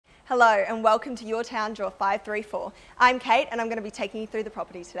Hello and welcome to Your Town Draw 534. I'm Kate and I'm going to be taking you through the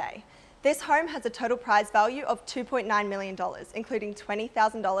property today. This home has a total prize value of $2.9 million, including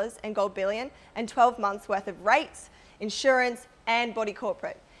 $20,000 in gold bullion and 12 months worth of rates, insurance and body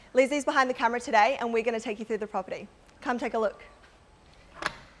corporate. Lizzie's behind the camera today and we're going to take you through the property. Come take a look.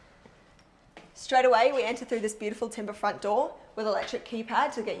 Straight away we enter through this beautiful timber front door with electric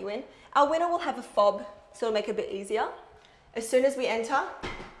keypad to get you in. Our window will have a fob so it'll make it a bit easier. As soon as we enter,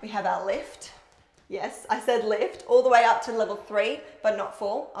 we have our lift. Yes, I said lift, all the way up to level 3, but not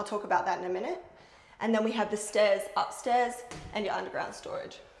 4. I'll talk about that in a minute. And then we have the stairs upstairs and your underground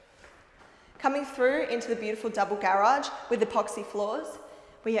storage. Coming through into the beautiful double garage with epoxy floors,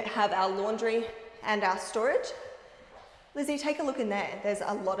 we have our laundry and our storage. Lizzie, take a look in there. There's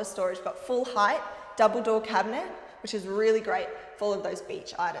a lot of storage, got full height, double door cabinet, which is really great for all of those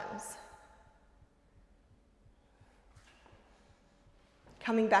beach items.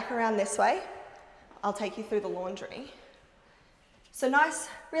 Coming back around this way, I'll take you through the laundry. So nice,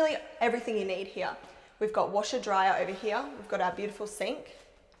 really everything you need here. We've got washer dryer over here. We've got our beautiful sink.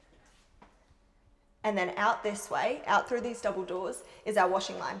 And then out this way, out through these double doors, is our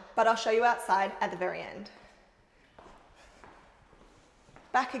washing line. But I'll show you outside at the very end.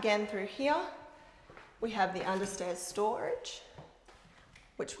 Back again through here, we have the understairs storage,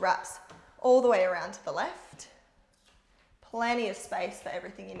 which wraps all the way around to the left. Plenty of space for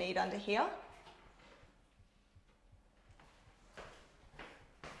everything you need under here.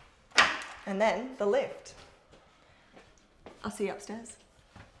 And then the lift. I'll see you upstairs.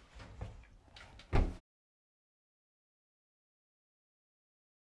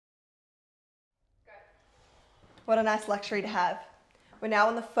 What a nice luxury to have. We're now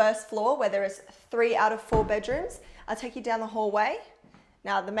on the first floor where there is 3 out of 4 bedrooms. I'll take you down the hallway.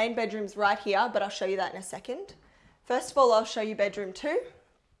 Now the main bedroom's right here, but I'll show you that in a second. First of all, I'll show you bedroom 2,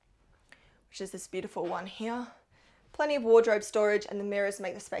 which is this beautiful one here. Plenty of wardrobe storage and the mirrors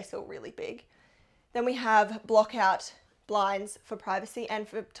make the space feel really big. Then we have block out blinds for privacy and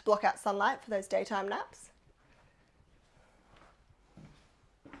to block out sunlight for those daytime naps.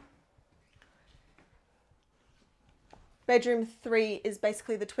 Bedroom 3 is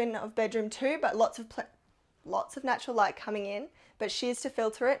basically the twin of bedroom 2, but lots of natural light coming in, but shears to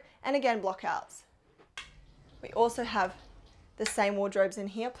filter it, and again block outs. We also have the same wardrobes in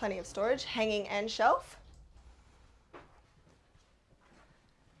here, plenty of storage, hanging and shelf.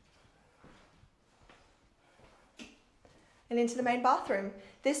 And into the main bathroom.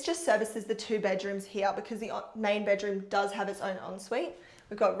 This just services the 2 bedrooms here because the main bedroom does have its own ensuite.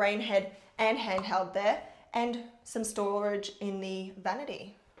 We've got rain head and handheld there and some storage in the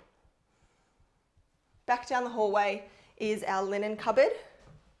vanity. Back down the hallway is our linen cupboard,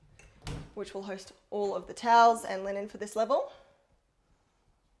 which will host all of the towels and linen for this level.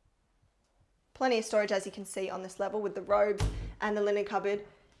 Plenty of storage as you can see on this level with the robes and the linen cupboard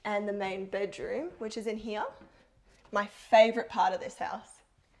and the main bedroom, which is in here. My favorite part of this house.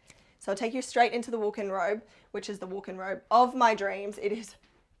 So I'll take you straight into the walk-in robe, which is the walk-in robe of my dreams. It is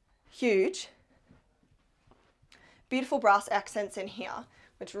huge. Beautiful brass accents in here,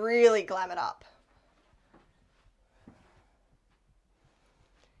 which really glam it up.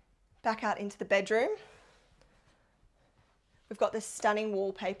 Back out into the bedroom. We've got this stunning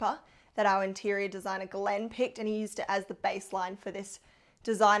wallpaper that our interior designer Glenn picked and he used it as the baseline for this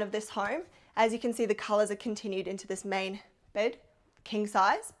design of this home. As you can see, the colours are continued into this main bed, king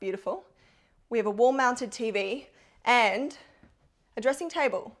size, beautiful. We have a wall mounted TV and a dressing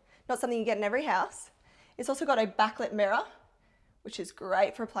table, not something you get in every house. It's also got a backlit mirror, which is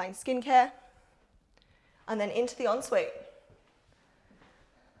great for applying skincare. And then into the ensuite.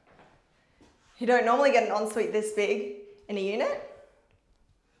 You don't normally get an ensuite this big in a unit.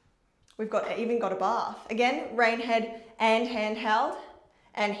 We've even got a bath. Again, rain head and handheld,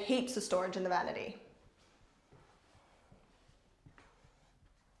 and heaps of storage in the vanity.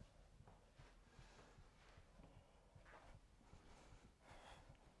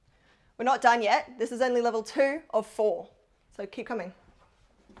 We're not done yet. This is only level 2 of 4, so keep coming.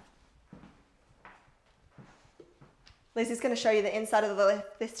 Lizzie's going to show you the inside of the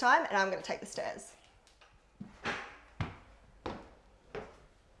lift this time, and I'm going to take the stairs.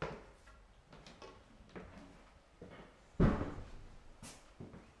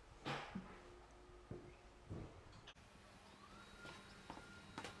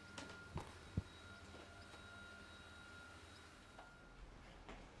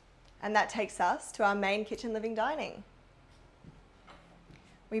 And that takes us to our main kitchen living dining.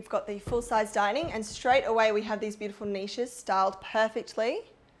 We've got the full-size dining and straight away we have these beautiful niches styled perfectly.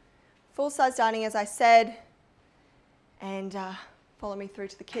 Full-size dining, as I said, and Follow me through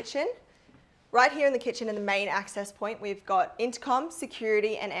to the kitchen. Right here in the kitchen, in the main access point, we've got intercom,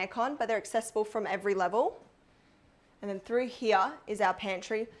 security and aircon, but they're accessible from every level. And then through here is our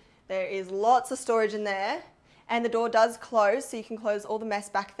pantry. There is lots of storage in there, and the door does close, so you can close all the mess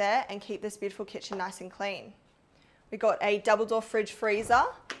back there and keep this beautiful kitchen nice and clean. We've got a double door fridge freezer,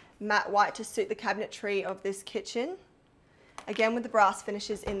 matte white to suit the cabinetry of this kitchen. Again with the brass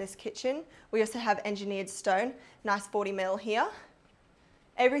finishes in this kitchen. We also have engineered stone, nice 40mm here.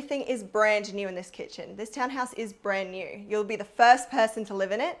 Everything is brand new in this kitchen. This townhouse is brand new. You'll be the first person to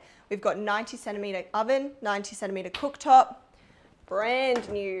live in it. We've got 90cm oven, 90cm cooktop, brand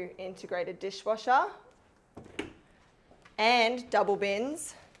new integrated dishwasher, and double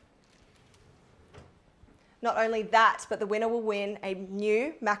bins. Not only that, but the winner will win a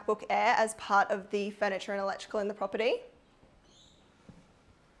new MacBook Air as part of the furniture and electrical in the property.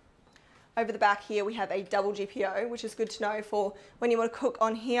 Over the back here we have a double GPO, which is good to know for when you want to cook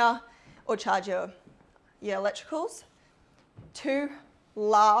on here or charge your electricals. 2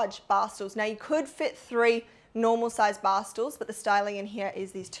 large bar stools. Now you could fit 3 normal sized bar stools, but the styling in here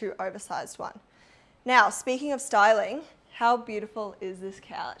is these 2 oversized ones. Now, speaking of styling, how beautiful is this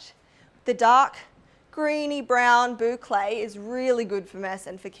couch? The dark greeny brown boucle is really good for mess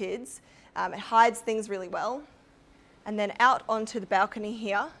and for kids. It hides things really well. And then out onto the balcony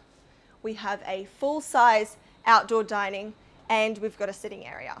here, we have a full-size outdoor dining, and we've got a sitting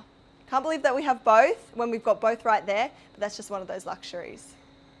area. Can't believe that we have both when we've got both right there, but that's just one of those luxuries.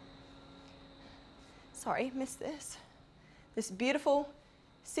 Sorry, missed this. This beautiful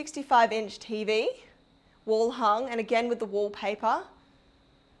 65-inch TV, wall hung, and again with the wallpaper.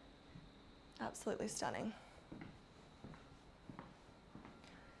 Absolutely stunning.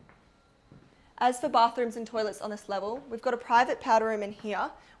 As for bathrooms and toilets on this level, we've got a private powder room in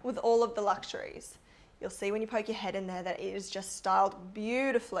here with all of the luxuries. You'll see when you poke your head in there that it is just styled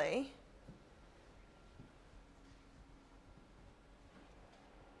beautifully.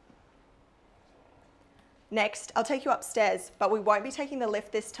 Next, I'll take you upstairs, but we won't be taking the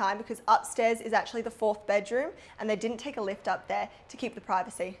lift this time because upstairs is actually the 4th bedroom and they didn't take a lift up there to keep the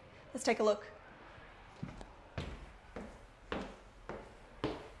privacy. Let's take a look.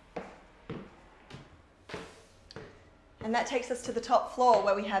 And that takes us to the top floor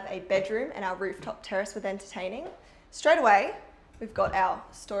where we have a bedroom and our rooftop terrace with entertaining. Straight away, we've got our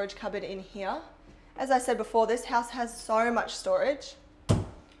storage cupboard in here. As I said before, this house has so much storage.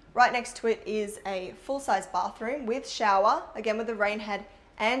 Right next to it is a full-size bathroom with shower, again with the rain head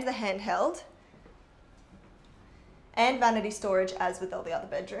and the handheld. And vanity storage as with all the other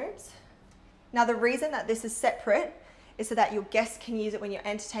bedrooms. Now the reason that this is separate is so that your guests can use it when you're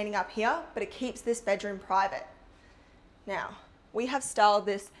entertaining up here, but it keeps this bedroom private. Now, we have styled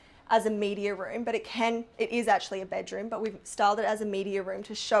this as a media room, but it is actually a bedroom, but we've styled it as a media room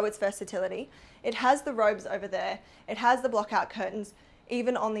to show its versatility. It has the robes over there. It has the block-out curtains,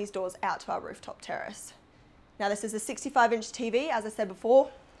 even on these doors out to our rooftop terrace. Now, this is a 65-inch TV, as I said before.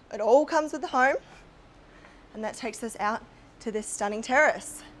 It all comes with the home, and that takes us out to this stunning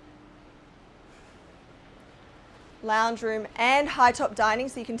terrace. Lounge room and high-top dining,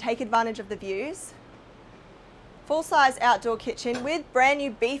 so you can take advantage of the views. Full-size outdoor kitchen with brand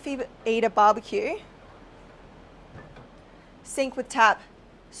new Beefy Eater barbecue. Sink with tap,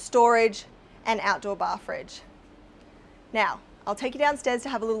 storage, and outdoor bar fridge. Now, I'll take you downstairs to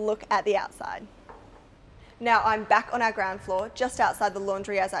have a little look at the outside. Now, I'm back on our ground floor, just outside the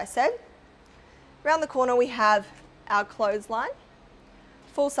laundry, as I said. Around the corner, we have our clothesline,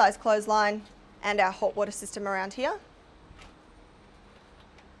 full-size clothesline, and our hot water system around here.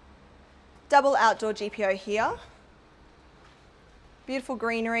 Double outdoor GPO here. Beautiful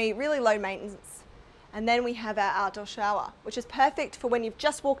greenery, really low maintenance. And then we have our outdoor shower, which is perfect for when you've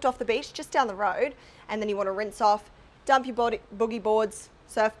just walked off the beach, just down the road, and then you want to rinse off, dump your boogie boards,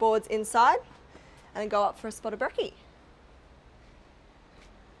 surfboards inside, and then go up for a spot of brekkie.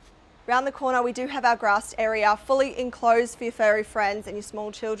 Around the corner, we do have our grassed area, fully enclosed for your furry friends and your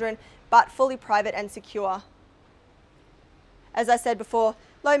small children, but fully private and secure. As I said before,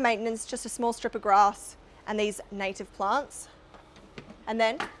 low maintenance, just a small strip of grass and these native plants. And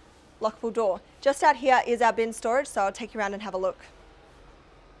then, lockable door. Just out here is our bin storage, so I'll take you around and have a look.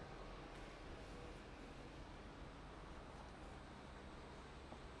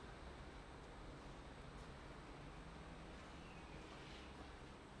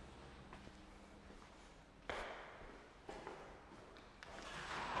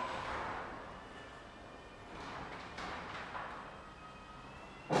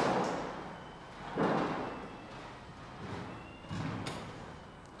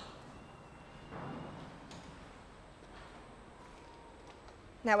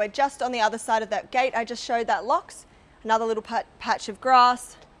 Now we're just on the other side of that gate I just showed that locks. Another little patch of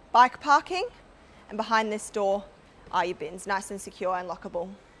grass, bike parking, and behind this door are your bins, nice and secure and lockable.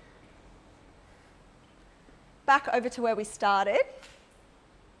 Back over to where we started.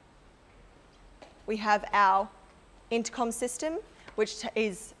 We have our intercom system, which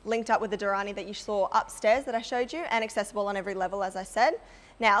is linked up with the Durrani that you saw upstairs that I showed you, and accessible on every level, as I said.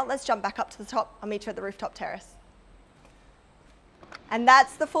 Now let's jump back up to the top. I'll meet you at the rooftop terrace. And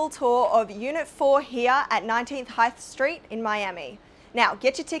that's the full tour of Unit 4 here at 19th High Street in Miami. Now,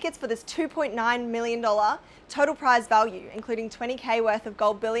 get your tickets for this $2.9 million total prize value, including $20K worth of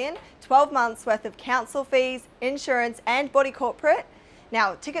gold bullion, 12 months worth of council fees, insurance, and body corporate.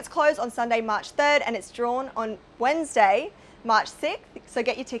 Now, tickets close on Sunday, March 3rd, and it's drawn on Wednesday, March 6th. So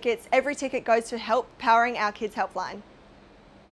get your tickets. Every ticket goes to help powering our kids' helpline.